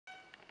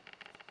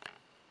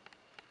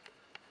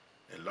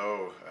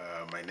Hello,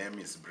 my name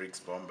is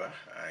Briggs Bomba.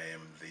 I am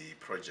the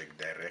project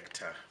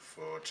director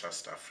for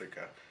Trust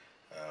Africa,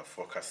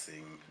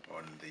 focusing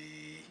on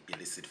the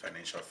illicit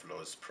financial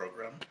flows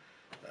program,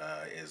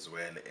 as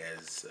well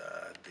as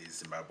the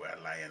Zimbabwe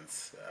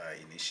Alliance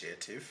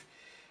initiative.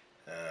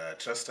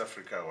 Trust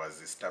Africa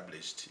was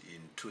established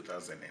in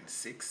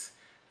 2006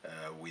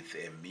 with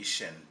a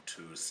mission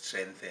to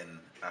strengthen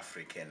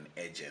African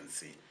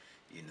agency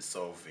in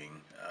solving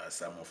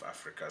some of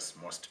Africa's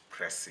most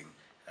pressing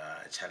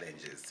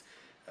challenges.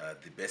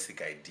 The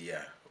basic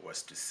idea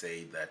was to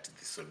say that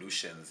the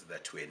solutions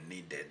that were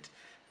needed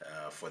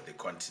for the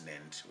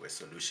continent were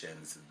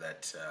solutions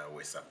that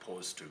were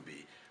supposed to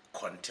be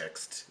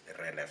context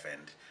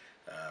relevant.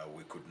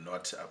 We could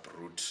not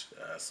uproot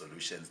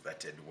solutions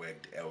that had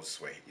worked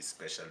elsewhere,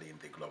 especially in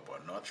the global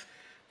north,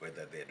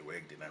 whether they had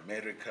worked in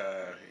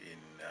America,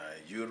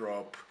 in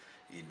Europe,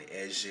 in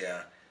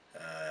Asia.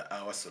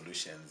 Our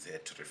solutions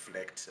had to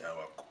reflect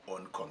our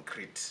own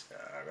concrete,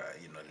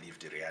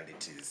 lived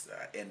realities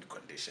and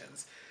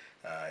conditions.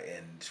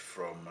 And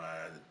from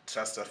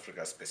Trust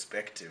Africa's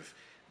perspective,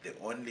 the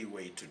only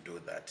way to do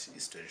that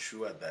is to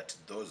ensure that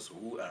those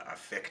who are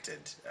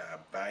affected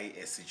by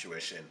a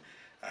situation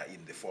are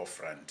in the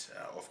forefront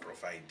of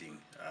providing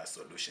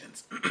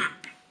solutions.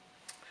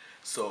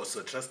 So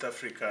Trust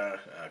Africa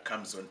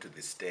comes onto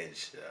the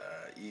stage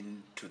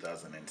in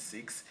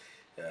 2006,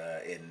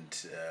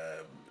 and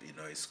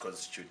is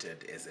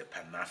constituted as a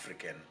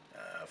Pan-African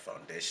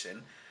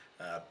foundation,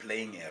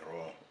 playing a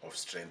role of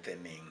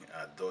strengthening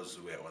those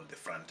who are on the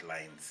front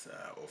lines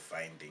of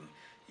finding,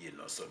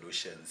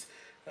 solutions.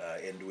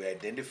 And we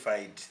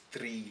identified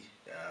three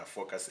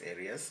focus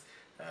areas.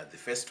 The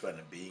first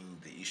one being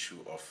the issue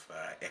of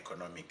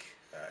economic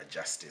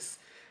justice.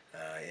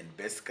 And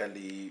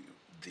basically,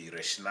 the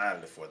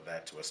rationale for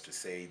that was to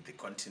say the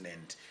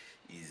continent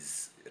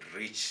is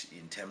rich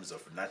in terms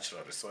of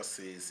natural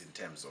resources, in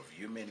terms of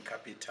human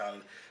capital.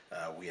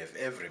 We have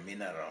every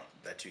mineral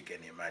that you can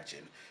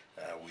imagine.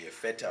 We have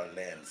fertile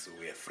lands,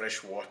 we have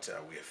fresh water,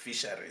 we have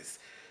fisheries.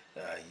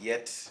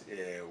 Yet,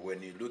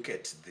 when you look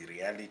at the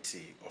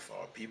reality of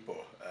our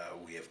people,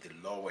 we have the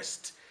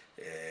lowest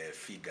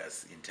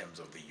figures in terms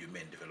of the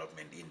Human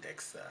Development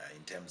Index,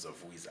 in terms of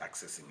who is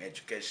accessing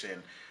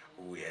education,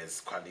 who has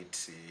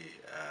quality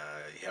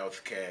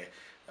health care,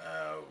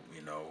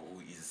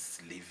 who is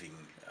living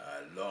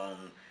long,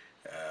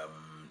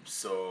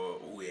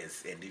 so who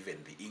has, and even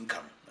the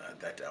income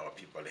that our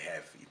people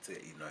have,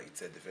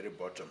 it's at the very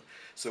bottom.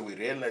 So we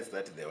realized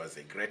that there was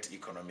a great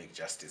economic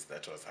justice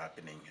that was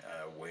happening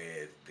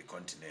where the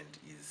continent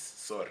is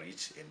so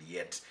rich and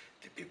yet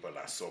the people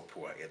are so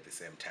poor at the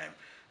same time.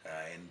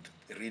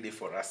 And really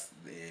for us,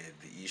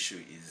 the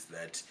issue is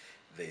that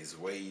there's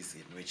ways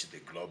in which the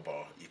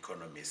global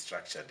economy is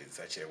structured in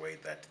such a way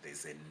that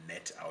there's a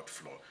net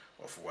outflow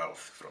of wealth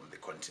from the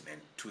continent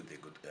to the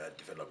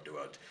developed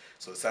world.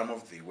 So some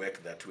of the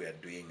work that we are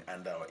doing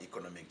under our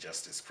economic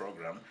justice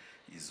program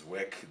is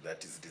work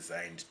that is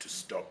designed to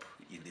stop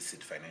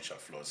illicit financial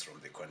flows from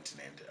the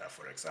continent,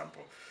 for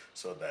example,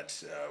 so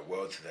that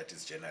wealth that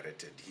is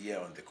generated here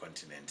on the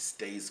continent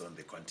stays on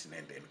the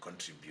continent and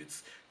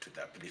contributes to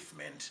the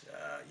upliftment,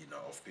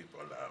 of people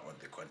on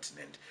the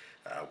continent.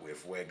 We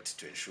have worked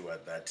to ensure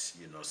that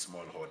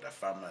smallholder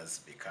farmers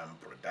become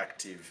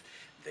productive,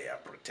 they are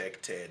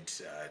protected,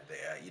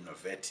 they are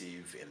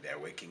innovative, and they are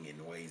working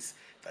in ways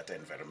that are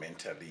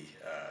environmentally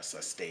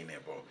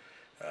sustainable.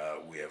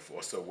 We have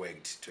also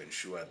worked to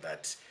ensure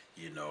that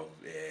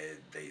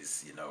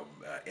there's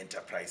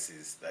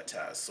enterprises that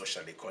are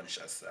socially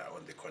conscious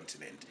on the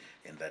continent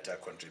and that are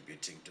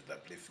contributing to the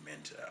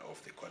upliftment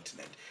of the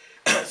continent.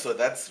 So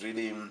that's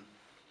really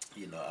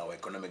our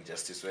economic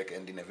justice work,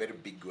 and in a very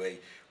big way,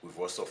 we've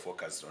also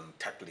focused on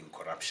tackling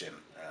corruption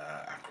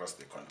across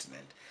the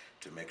continent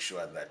to make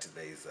sure that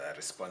there is a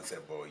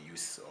responsible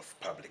use of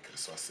public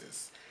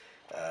resources.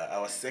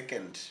 Our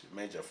second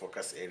major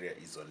focus area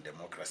is on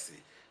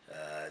democracy.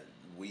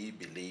 We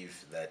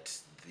believe that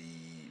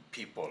the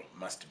people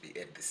must be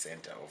at the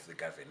center of the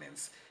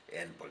governance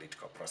and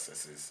political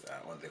processes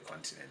on the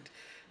continent.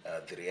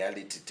 The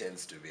reality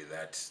tends to be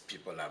that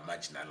people are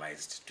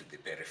marginalized to the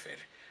periphery.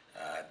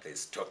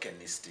 There's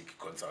tokenistic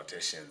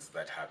consultations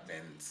that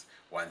happens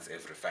once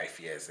every 5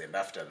 years, and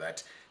after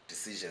that,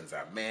 decisions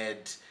are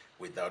made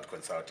without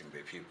consulting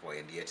the people,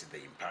 and yet they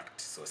impact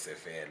so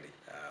severely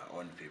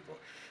on people.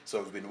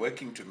 So we've been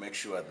working to make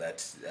sure that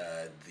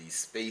the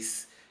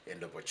space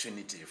and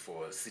opportunity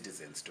for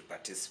citizens to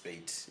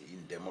participate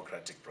in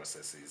democratic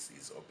processes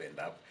is opened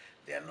up.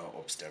 There are no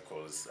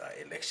obstacles,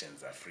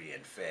 elections are free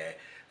and fair,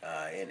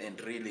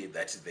 and really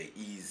that there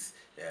is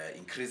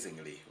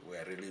increasingly,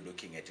 we're really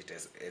looking at it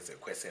as a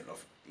question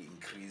of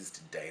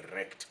increased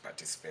direct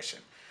participation,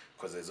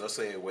 because there's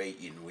also a way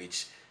in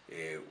which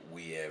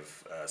we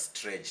have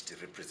stretched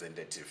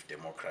representative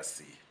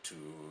democracy to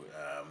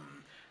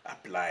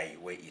apply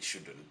where it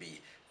shouldn't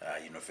be.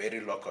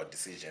 Very local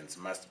decisions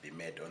must be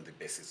made on the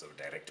basis of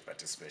direct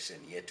participation,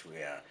 yet we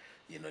are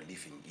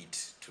leaving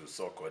it to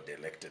so-called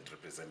elected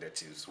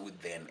representatives who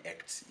then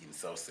act in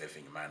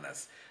self-serving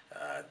manners.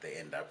 They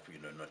end up,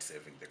 not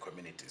serving the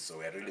community. So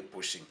we're really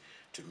pushing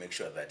to make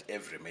sure that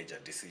every major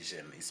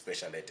decision,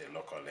 especially at a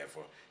local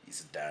level,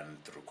 is done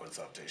through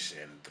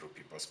consultation, through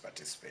people's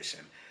participation.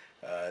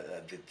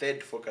 The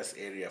third focus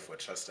area for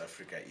Trust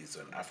Africa is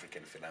on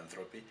African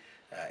philanthropy.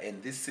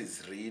 And this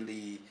is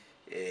really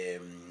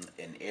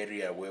an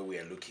area where we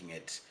are looking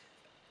at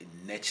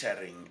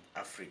nurturing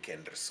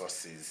African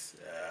resources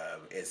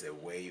as a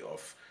way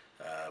of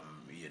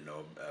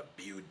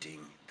building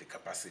the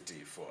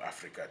capacity for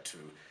Africa to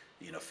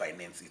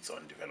finance its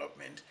own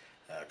development.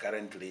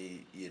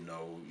 Currently,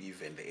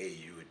 even the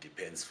AU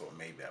depends for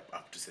maybe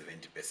up to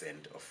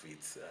 70% of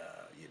its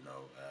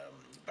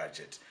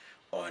budget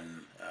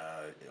on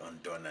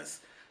donors.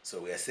 So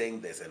we are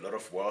saying there's a lot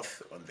of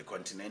wealth on the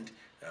continent.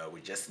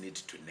 We just need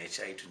to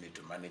nurture it, we need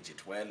to manage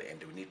it well,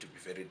 and we need to be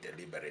very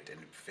deliberate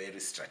and very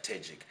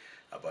strategic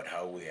about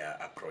how we are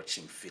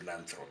approaching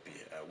philanthropy.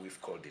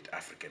 We've called it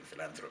African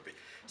philanthropy.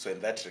 So in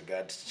that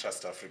regard,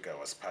 Trust Africa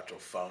was part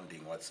of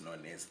founding what's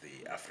known as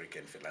the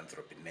African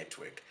Philanthropy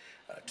Network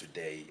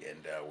today,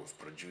 and we've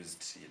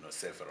produced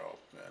several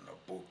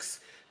books,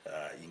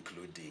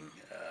 including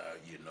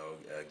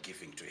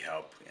giving to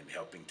help and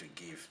helping to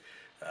give.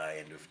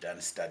 And we've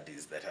done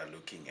studies that are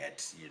looking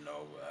at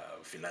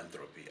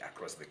philanthropy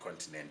across the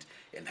continent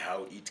and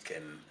how it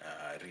can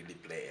really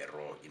play a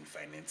role in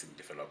financing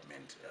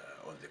development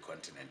on the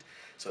continent.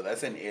 So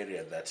that's an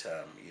area that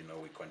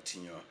we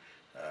continue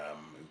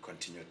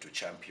to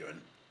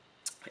champion.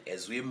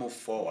 As we move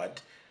forward,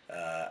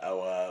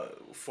 our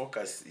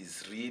focus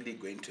is really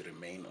going to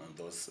remain on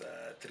those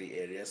three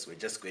areas. We're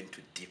just going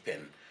to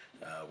deepen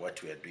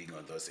what we are doing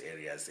on those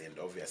areas, and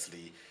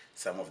obviously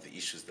some of the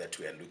issues that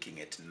we are looking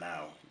at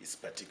now is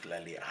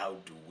particularly how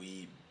do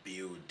we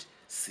build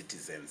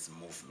citizens'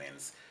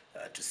 movements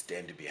to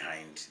stand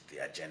behind the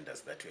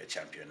agendas that we are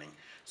championing.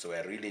 So we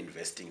are really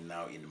investing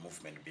now in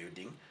movement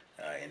building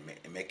and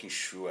making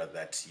sure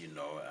that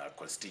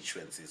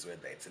constituencies,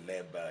 whether it's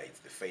labor, it's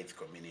the faith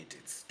community,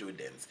 it's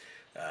students,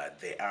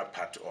 they are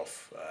part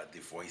of the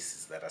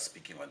voices that are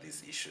speaking on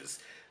these issues,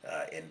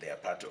 and they are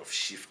part of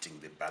shifting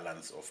the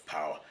balance of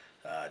power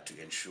to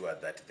ensure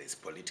that there's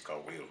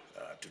political will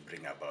to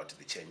bring about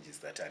the changes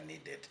that are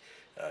needed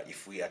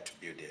if we are to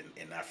build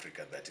an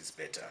Africa that is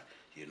better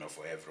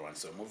for everyone.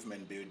 So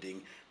movement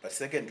building. But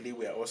secondly,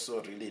 we are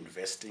also really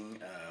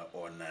investing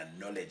on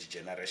knowledge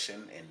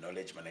generation and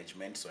knowledge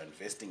management. So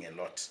investing a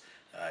lot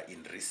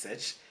in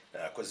research,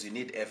 because you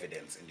need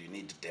evidence and you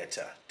need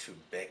data to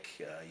back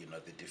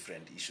the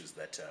different issues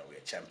that we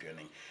are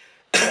championing.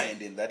 And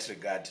in that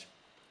regard,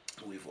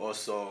 we've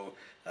also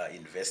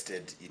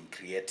invested in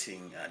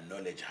creating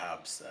knowledge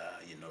hubs,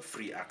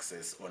 free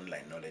access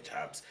online knowledge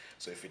hubs.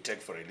 So if we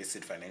take for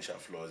illicit financial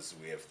flows,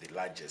 we have the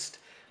largest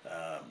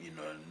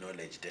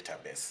knowledge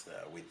database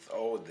with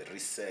all the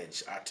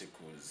research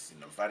articles,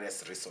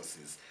 various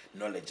resources,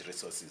 knowledge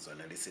resources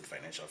on illicit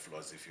financial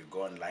flows. If you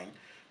go online,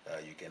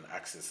 you can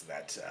access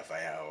that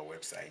via our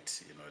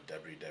website,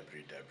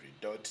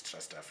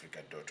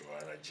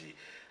 www.trustafrica.org.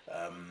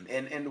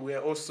 And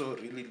we're also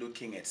really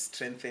looking at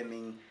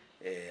strengthening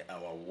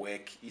our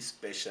work,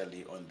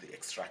 especially on the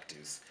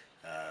extractives,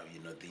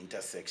 the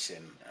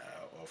intersection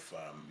of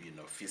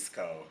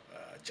fiscal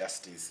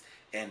justice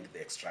and the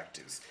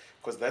extractives,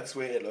 because that's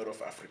where a lot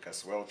of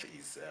Africa's wealth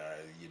is.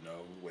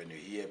 When you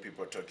hear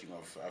people talking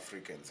of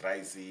Africans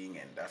rising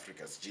and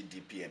Africa's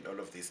GDP and all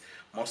of this,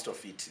 most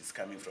of it is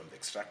coming from the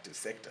extractive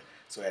sector.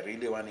 So we're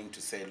really wanting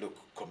to say, look,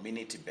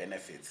 community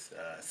benefits,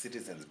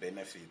 citizens'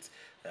 benefits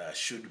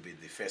should be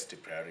the first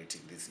priority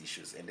in these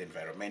issues, and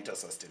environmental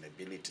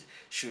sustainability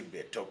should be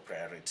a top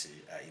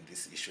priority in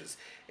these issues,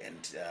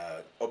 and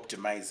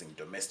optimizing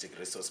domestic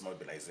resource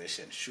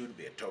mobilization should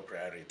be a top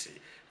priority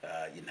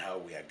in how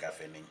we are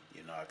governing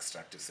our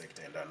extractive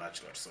sector and our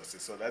natural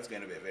resources. So that's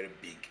going to be a very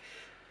big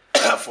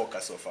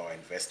focus of our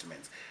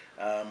investments.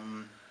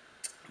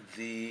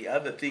 The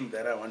other thing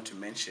that I want to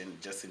mention,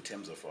 just in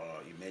terms of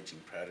our emerging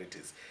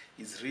priorities,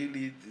 is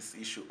really this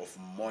issue of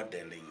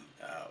modeling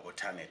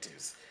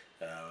alternatives.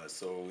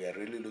 So we are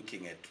really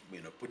looking at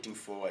putting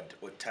forward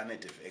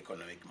alternative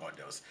economic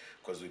models,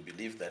 because we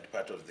believe that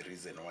part of the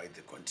reason why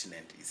the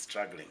continent is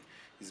struggling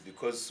is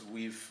because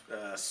we've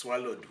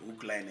swallowed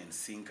hook, line, and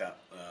sinker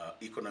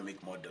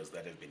economic models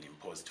that have been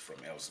imposed from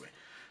elsewhere.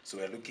 So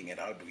we're looking at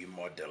how do we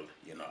model,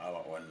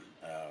 our own,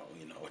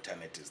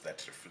 alternatives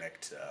that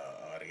reflect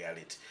our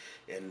reality.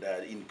 And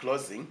in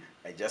closing,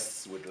 I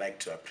just would like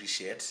to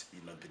appreciate,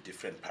 the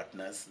different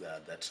partners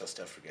that Trust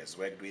Africa has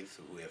worked with,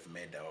 who have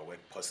made our work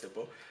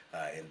possible.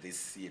 And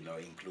this,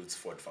 includes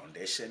Ford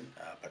Foundation,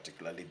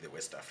 particularly the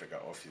West Africa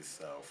office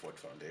of Ford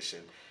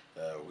Foundation.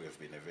 We have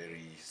been a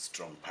very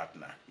strong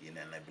partner in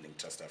enabling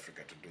Trust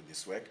Africa to do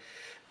this work.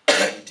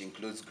 It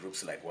includes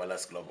groups like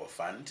Wallace Global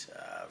Fund,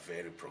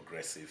 very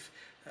progressive,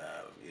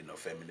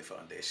 family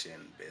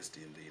foundation based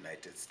in the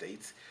United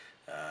States.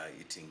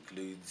 It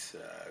includes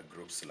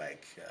groups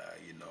like,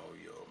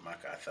 your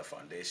MacArthur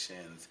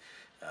Foundations,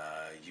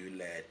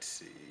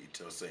 ULET.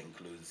 It also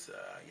includes,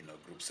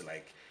 groups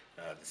like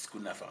the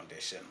Schooner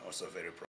Foundation, also very